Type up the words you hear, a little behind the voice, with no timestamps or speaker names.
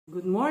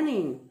Good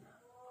morning.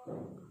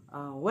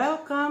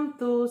 Welcome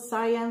to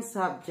Science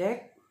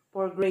subject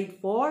for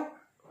grade 4.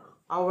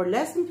 Our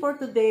lesson for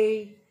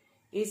today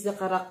is the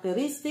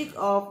characteristic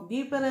of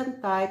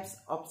different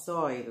types of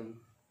soil.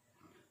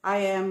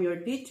 I am your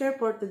teacher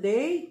for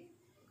today,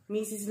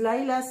 Mrs.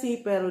 Laila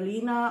C.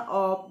 Perolina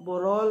of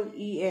Borol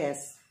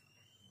ES.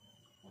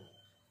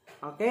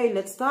 Okay,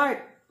 let's start.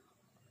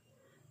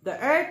 The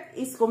earth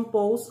is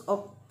composed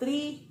of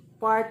 3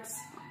 parts,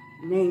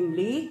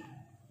 namely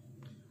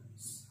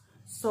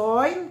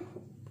soil,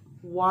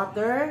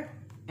 water,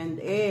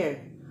 and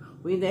air,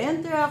 with the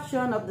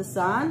interaction of the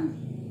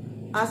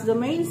sun as the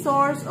main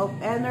source of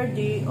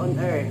energy on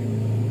earth.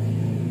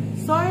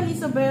 Soil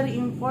is a very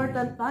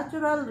important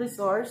natural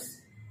resource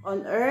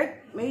on earth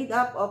made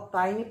up of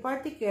tiny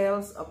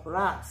particles of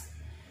rocks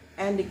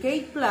and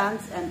decayed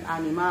plants and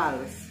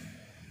animals.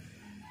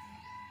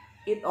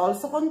 It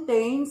also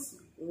contains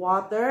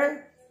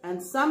water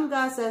and some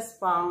gases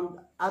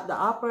found at the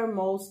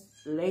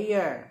uppermost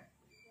layer.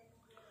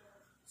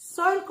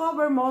 Soil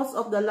covers most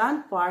of the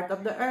land part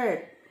of the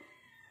earth.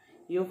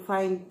 You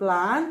find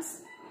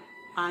plants,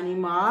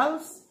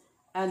 animals,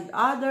 and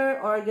other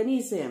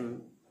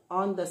organisms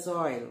on the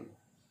soil.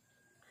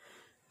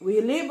 We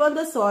live on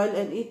the soil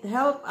and it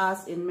helps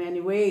us in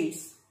many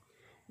ways.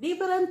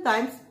 Different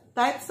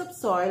types of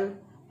soil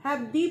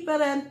have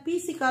different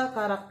physical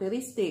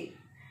characteristics.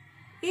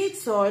 Each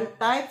soil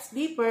types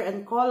differ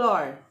in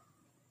color,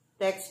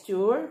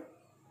 texture,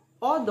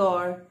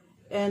 odor,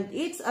 and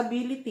its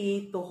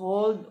ability to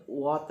hold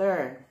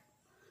water.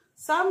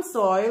 Some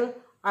soil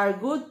are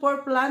good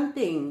for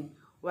planting,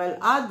 while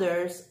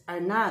others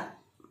are not.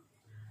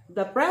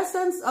 The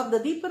presence of the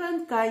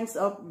different kinds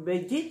of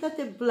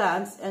vegetative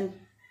plants and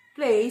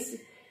plants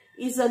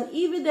is an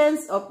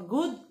evidence of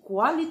good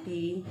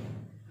quality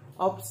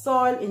of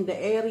soil in the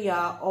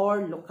area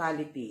or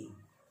locality.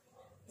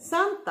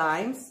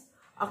 Sometimes,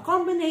 a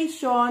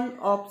combination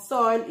of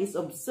soil is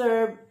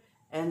observed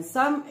in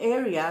some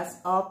areas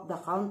of the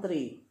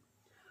country.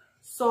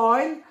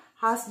 Soil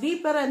has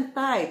different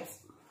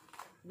types.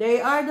 They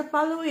are the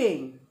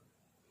following: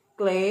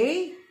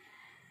 clay,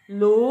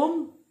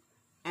 loam,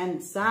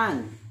 and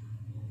sand.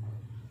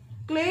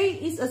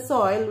 Clay is a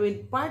soil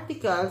with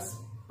particles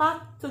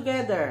packed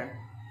together.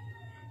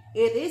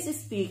 It is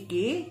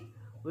sticky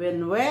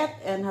when wet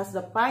and has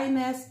the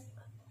finest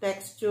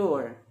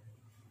texture.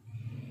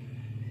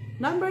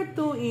 Number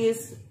 2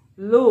 is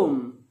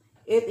loam.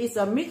 It is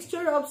a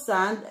mixture of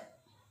sand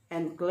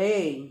and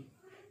clay.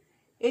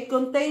 It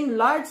contains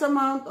large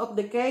amount of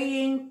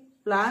decaying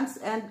plants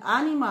and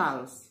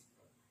animals.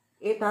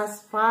 It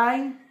has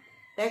fine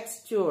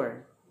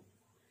texture.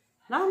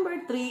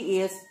 Number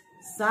 3 is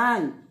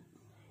sand.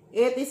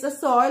 It is a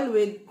soil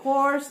with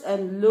coarse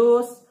and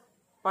loose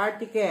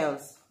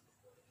particles.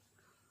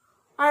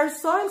 Our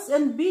soils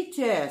and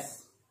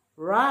beaches,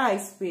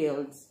 rice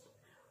fields,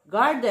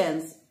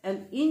 gardens,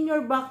 and in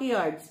your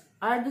backyards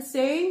are the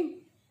same?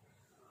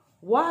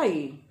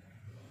 Why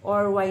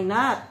or why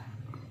not?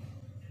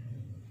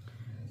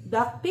 The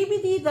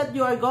activity that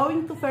you are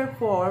going to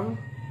perform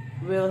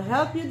will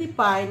help you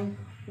define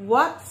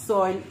what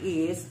soil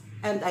is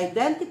and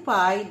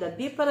identify the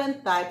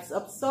different types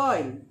of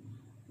soil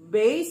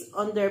based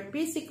on their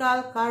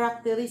physical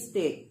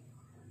characteristic.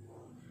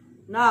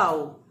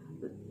 Now,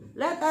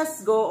 let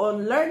us go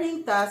on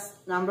learning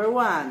task number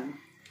 1.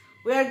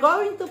 We are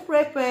going to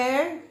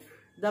prepare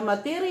the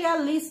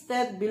material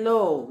listed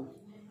below.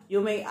 You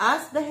may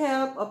ask the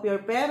help of your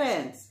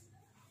parents,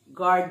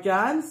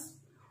 guardians,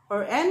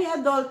 or any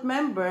adult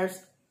members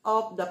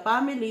of the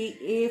family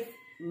if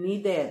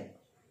needed.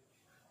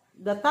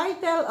 The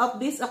title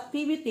of this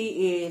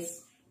activity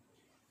is,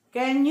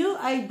 Can You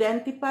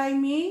Identify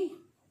Me?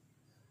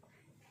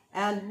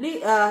 And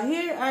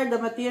here are the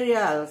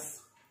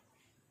materials.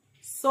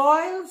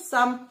 Soil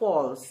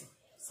samples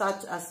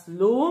such as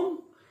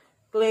loam,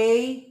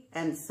 clay,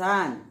 and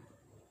sand.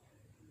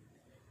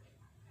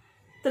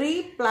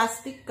 3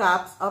 plastic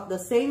cups of the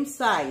same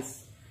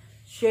size,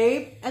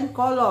 shape, and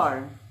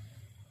color.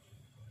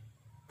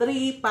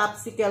 3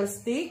 popsicle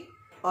sticks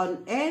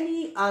on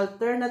any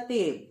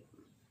alternative.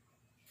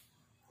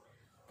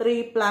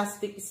 3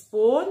 plastic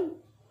spoons.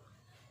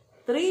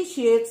 3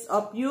 sheets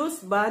of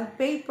used bond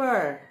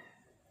paper.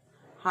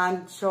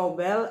 Hand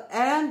shovel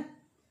and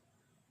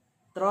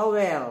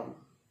trowel.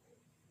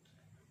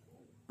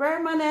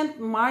 Permanent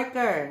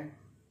marker.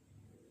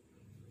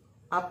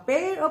 A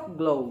pair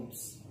of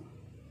gloves.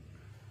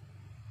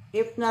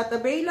 If not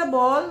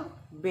available,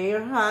 bare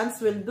hands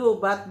will do,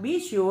 but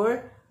be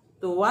sure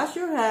to wash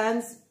your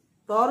hands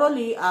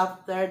thoroughly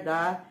after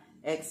the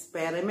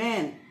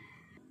experiment.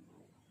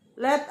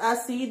 Let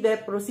us see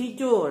the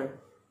procedure.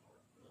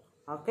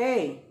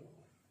 Okay.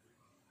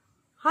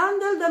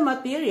 Handle the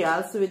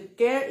materials with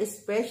care,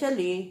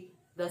 especially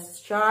the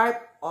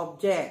sharp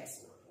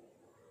objects.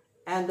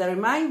 And a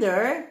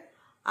reminder,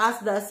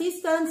 ask the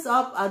assistance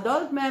of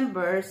adult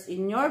members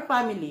in your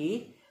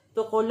family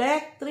to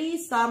collect 3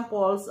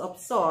 samples of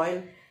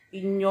soil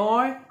in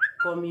your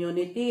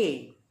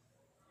community.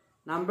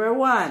 Number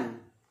 1.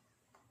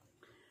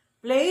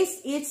 Place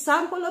each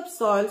sample of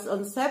soils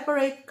on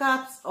separate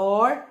cups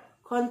or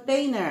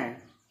container.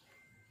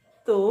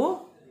 2.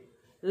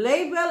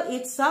 Label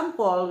each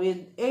sample with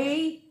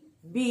A,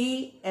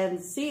 B, and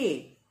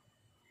C.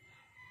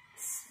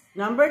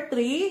 Number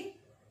 3.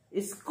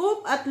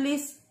 Scoop at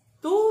least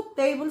 2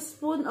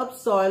 tablespoons of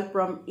soil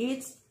from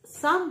each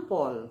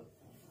sample.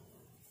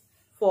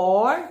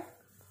 4.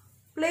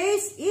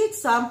 Place each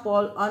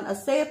sample on a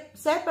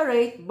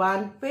separate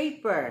bond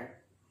paper.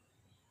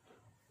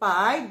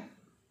 5.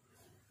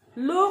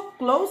 Look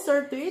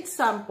closer to each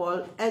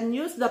sample and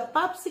use the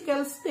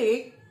popsicle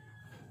stick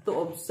to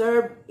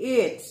observe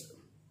it.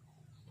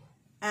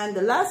 And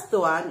the last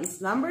one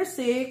is number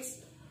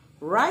 6.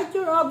 Write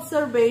your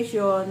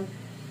observation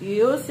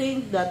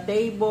using the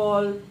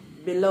table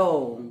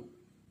below.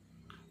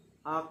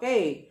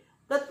 Okay,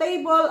 the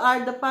table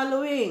are the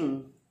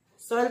following.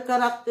 Soil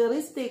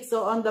characteristics.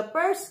 So on the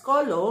first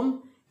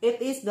column,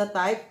 it is the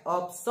type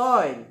of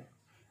soil.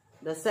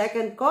 The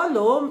second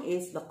column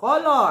is the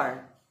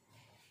color.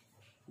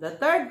 The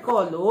third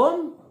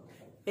column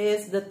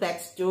is the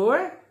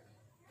texture.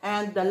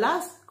 And the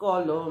last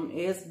column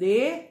is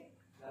the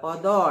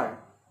odor.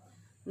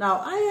 Now,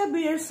 I have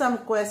here some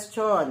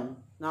question.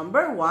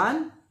 Number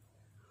 1,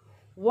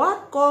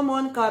 what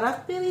common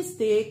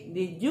characteristic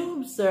did you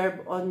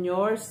observe on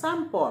your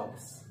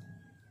samples?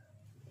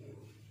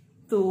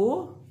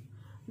 2,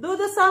 do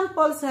the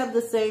samples have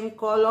the same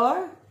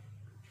color,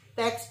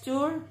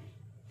 texture,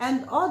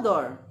 and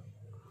odor?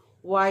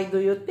 Why do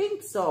you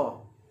think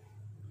so?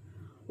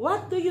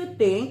 What do you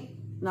think,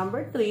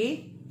 number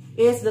 3,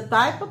 is the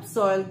type of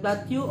soil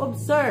that you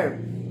observe?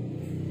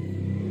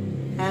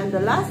 And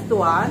the last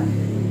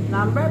one,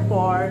 number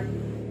 4,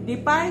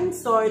 define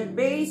soil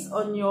based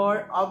on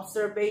your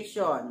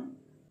observation.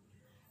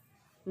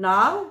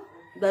 Now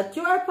that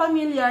you are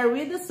familiar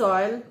with the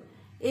soil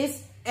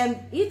and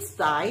its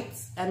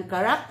types and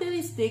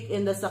characteristics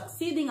in the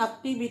succeeding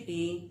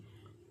activity,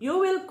 you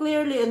will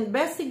clearly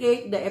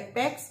investigate the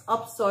effects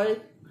of soil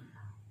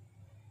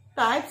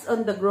types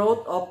on the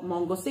growth of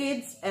mungo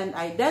seeds and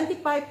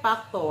identify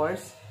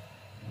factors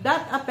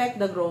that affect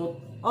the growth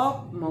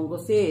of mungo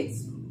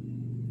seeds.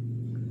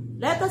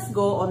 Let us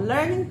go on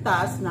learning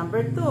task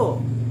number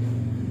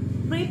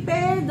 2.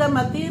 Prepare the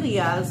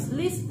materials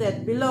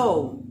listed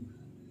below.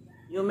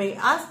 You may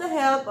ask the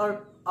help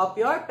of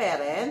your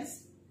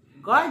parents,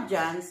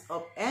 guardians,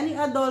 of any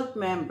adult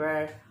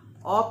member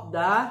of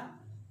the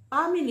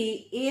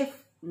family if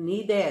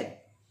needed.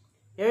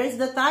 Here is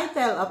the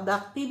title of the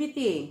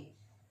activity.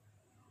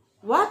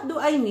 What do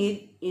I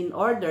need in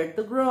order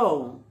to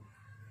grow?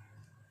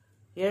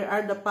 Here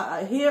are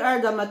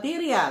the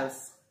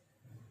materials.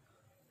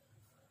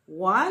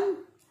 1.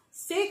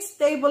 6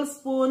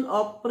 tablespoons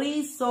of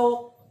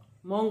pre-soaked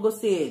mungo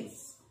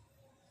seeds.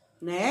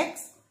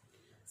 Next,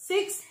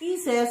 6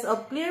 pieces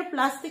of clear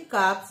plastic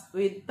cups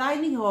with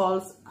tiny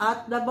holes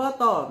at the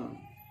bottom.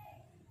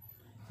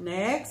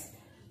 Next,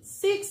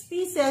 6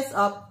 pieces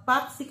of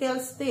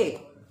popsicle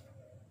stick.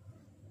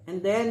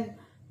 And then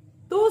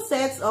 2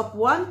 sets of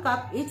 1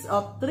 cup each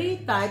of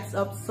 3 types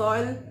of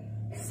soil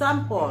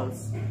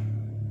samples.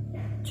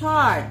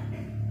 Chart,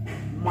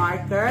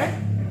 marker,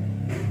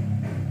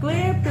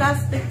 clear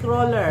plastic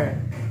roller,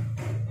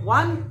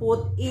 1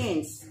 foot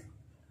inch,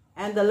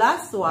 and the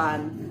last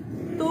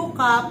one, 2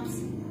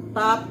 cups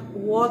tap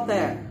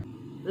water.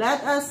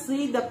 Let us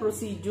see the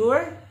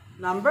procedure.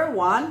 Number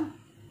 1,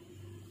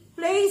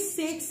 place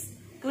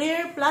 6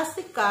 clear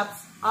plastic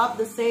cups of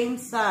the same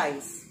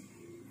size.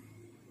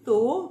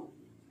 2,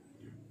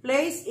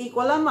 place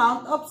equal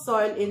amount of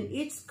soil in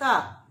each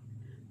cup.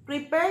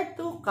 Prepare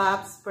 2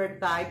 cups per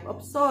type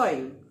of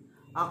soil,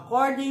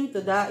 according to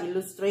the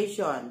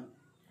illustration.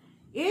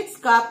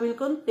 Each cup will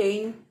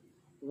contain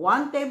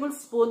 1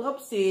 tablespoon of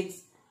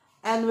seeds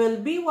and will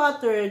be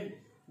watered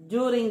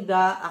during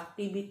the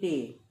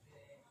activity.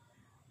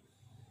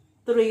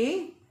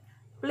 3.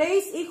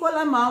 Place equal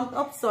amount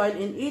of soil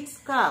in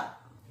each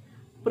cup.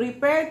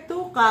 Prepare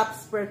 2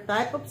 cups per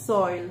type of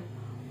soil,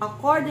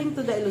 according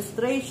to the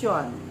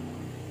illustration.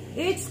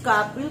 Each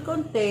cup will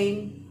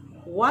contain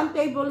 1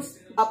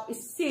 tablespoon of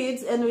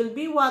seeds and will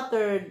be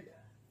watered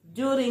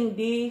during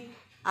the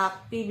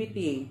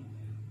activity.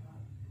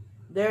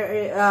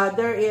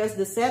 There is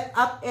the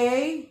setup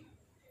A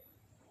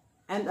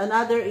and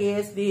another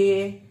is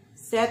the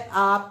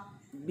setup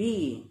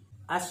B,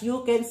 as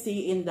you can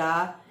see in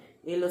the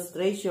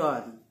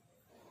illustration.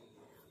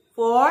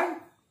 4.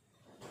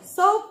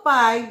 Soak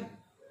 5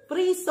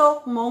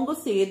 pre-soaked mungo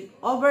seed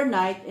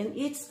overnight in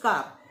each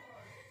cup.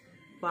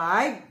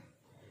 5.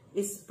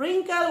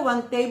 Sprinkle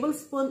 1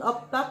 tablespoon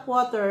of tap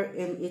water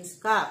in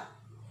each cup.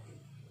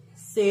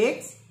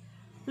 6.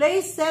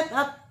 Place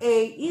setup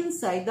A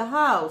inside the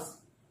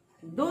house.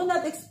 Do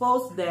not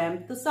expose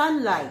them to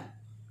sunlight.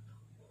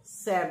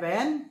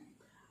 7.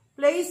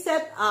 Place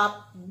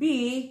setup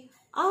B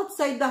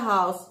outside the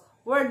house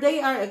where they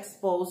are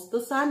exposed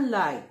to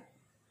sunlight.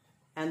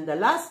 And the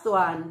last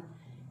one,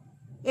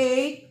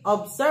 8.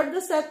 Observe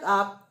the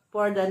setup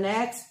for the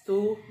next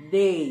 2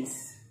 days.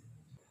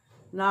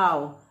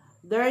 Now,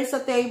 There is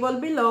a table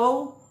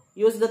below.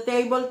 Use the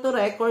table to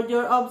record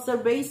your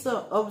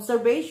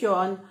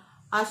observation.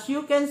 As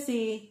you can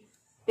see,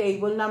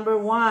 table number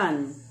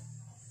 1.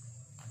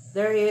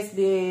 There is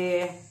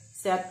the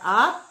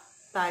setup,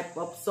 type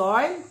of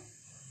soil,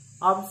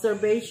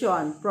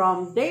 observation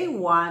from day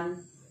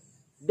 1,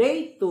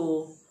 day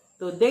 2,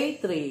 to day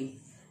 3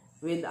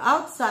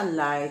 without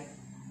sunlight,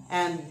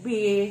 and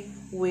B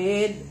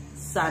with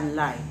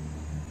sunlight.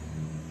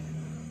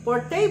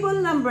 For table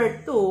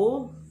number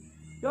 2,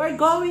 you are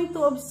going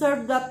to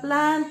observe the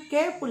plant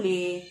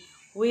carefully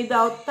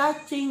without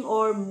touching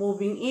or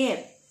moving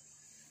it.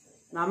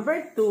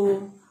 Number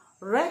 2,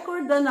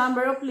 record the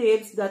number of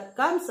leaves that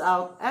comes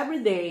out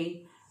every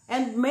day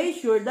and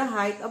measure the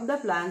height of the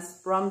plants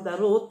from the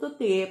root to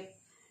tip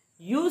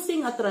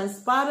using a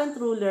transparent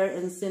ruler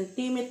in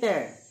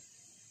centimeter.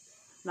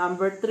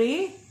 Number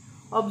 3,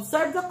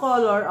 observe the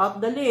color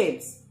of the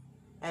leaves.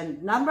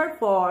 And number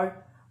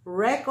 4,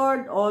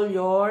 record all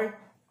your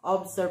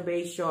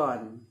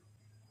observation.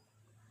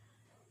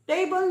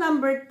 Table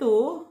number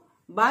 2,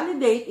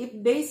 validate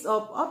if days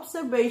of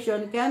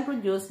observation can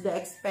produce the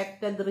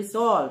expected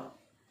result.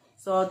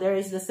 So there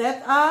is the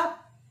setup,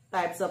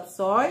 types of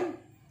soil,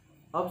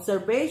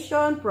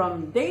 observation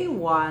from day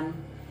 1,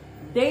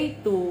 day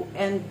 2,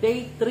 and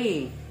day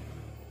 3.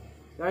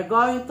 You are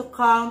going to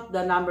count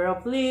the number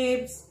of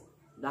leaves,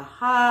 the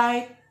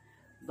height,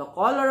 the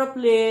color of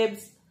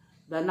leaves,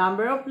 the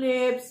number of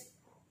leaves,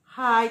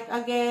 height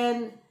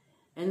again,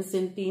 in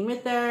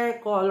centimeter,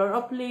 color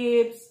of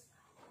leaves,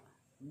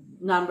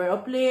 number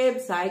of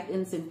leaves, height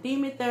in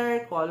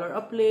centimeter, color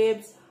of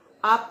leaves,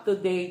 up to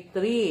day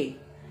 3.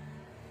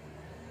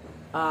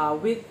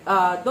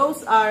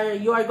 Those are,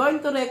 you are going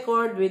to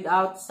record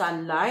without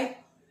sunlight.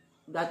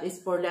 That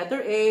is for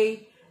letter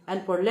A.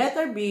 And for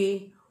letter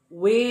B,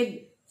 with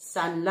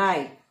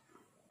sunlight.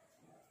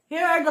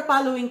 Here are the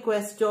following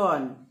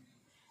question.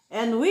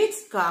 In which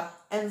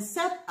cup and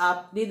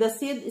setup did the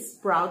seed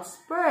sprouts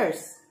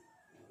first?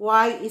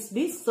 Why is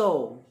this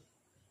so?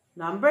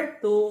 Number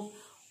 2,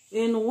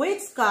 in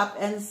which cup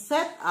and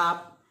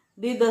setup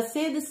did the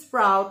seed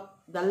sprout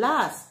the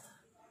last?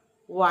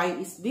 Why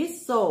is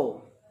this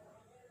so?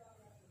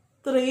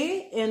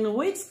 3, in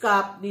which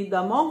cup did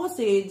the mango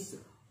seeds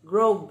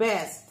grow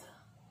best?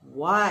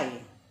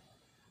 Why?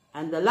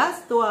 And the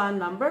last one,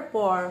 number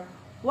 4,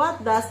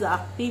 what does the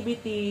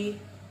activity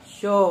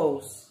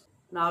shows?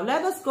 Now,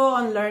 let us go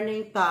on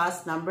learning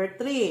task number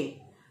 3.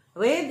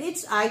 Read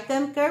each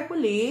item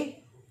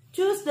carefully.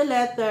 Choose the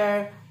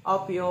letter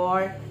of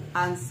your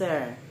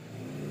answer.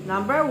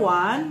 Number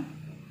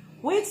 1,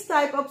 which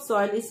type of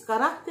soil is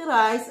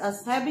characterized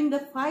as having the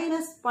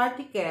finest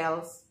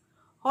particles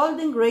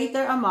holding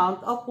greater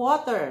amount of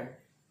water?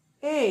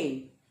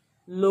 A,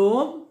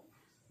 loam.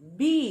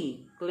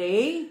 B,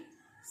 clay.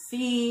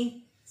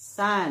 C,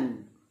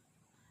 sand.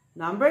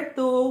 Number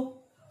 2,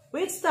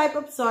 which type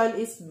of soil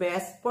is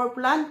best for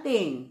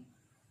planting?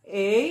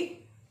 A,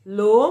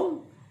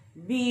 loam.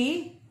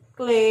 B,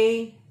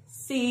 clay.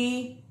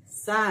 C,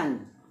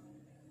 sand.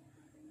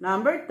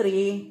 Number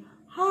 3,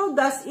 how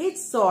does each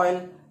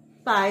soil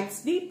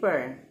types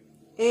differ?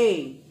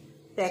 A,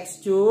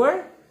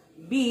 texture.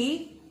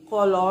 B,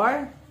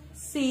 color.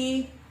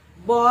 C,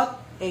 both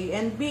A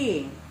and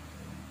B.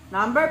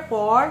 Number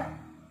 4,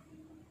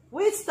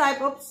 which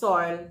type of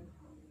soil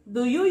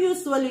do you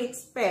usually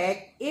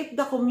expect if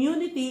the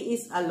community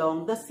is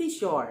along the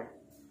seashore?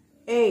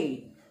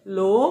 A,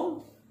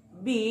 loam.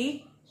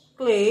 B,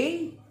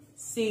 clay.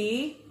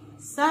 C,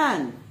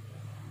 sand.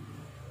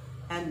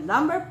 And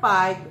number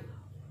 5,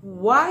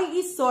 why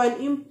is soil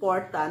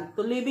important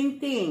to living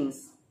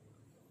things?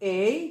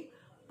 A,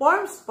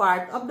 forms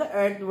part of the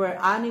earth where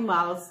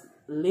animals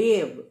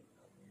live.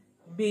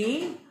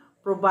 B,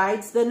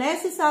 provides the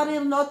necessary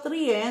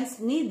nutrients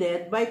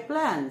needed by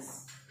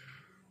plants.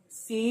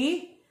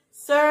 C,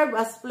 serve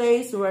as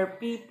place where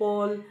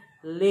people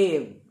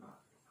live.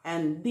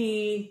 And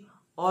D,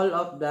 all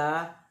of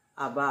the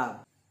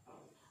above.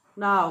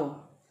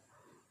 Now,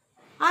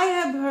 I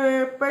have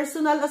her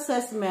personal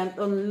assessment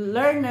on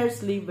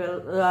learners'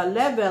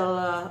 level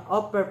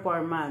of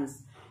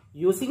performance.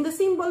 Using the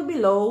symbol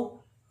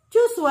below,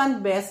 choose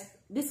one best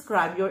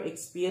describe your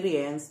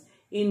experience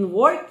in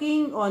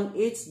working on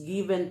each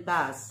given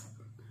task.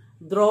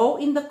 Draw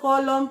in the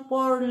column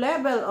for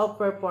level of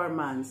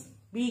performance.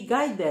 Be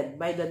guided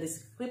by the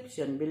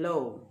description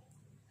below.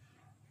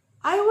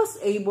 I was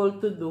able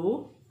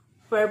to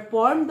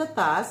perform the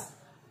task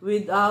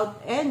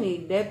without any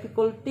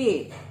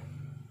difficulty.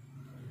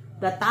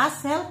 The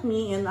task helped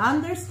me in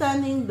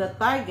understanding the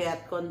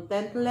target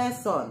content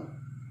lesson.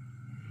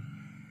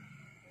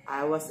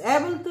 I was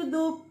able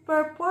to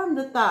perform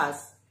the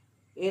task.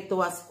 It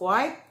was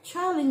quite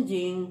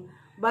challenging,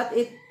 but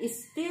it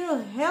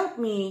still helped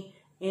me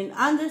in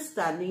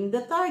understanding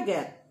the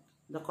target,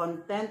 the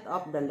content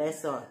of the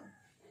lesson.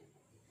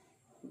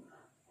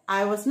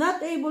 I was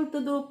not able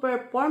to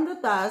perform the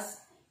task.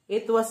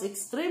 It was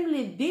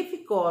extremely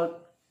difficult.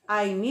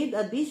 I need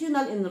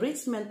additional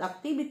enrichment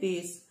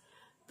activities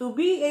to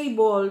be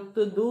able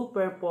to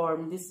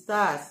perform this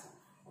task.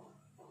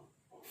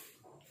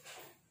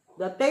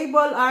 the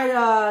table are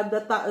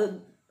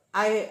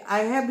I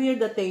have here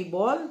the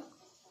table.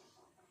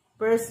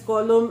 First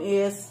column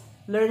is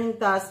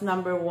learning task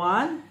number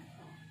 1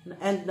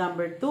 and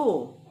number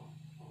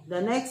 2.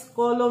 The next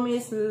column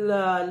is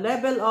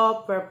level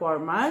of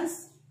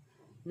performance.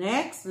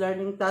 Next,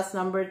 learning task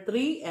number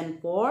 3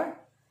 and 4.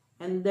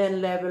 And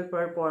then level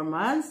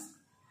performance.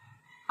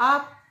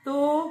 Up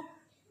to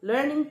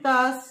learning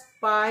task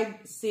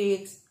 5,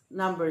 6,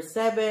 number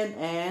 7,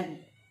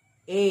 and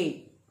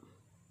 8.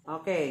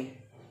 Okay.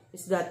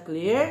 Is that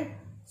clear?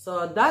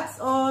 So that's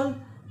all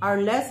our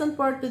lesson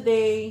for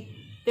today.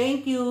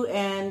 Thank you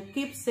and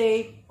keep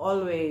safe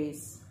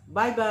always.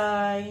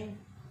 Bye-bye.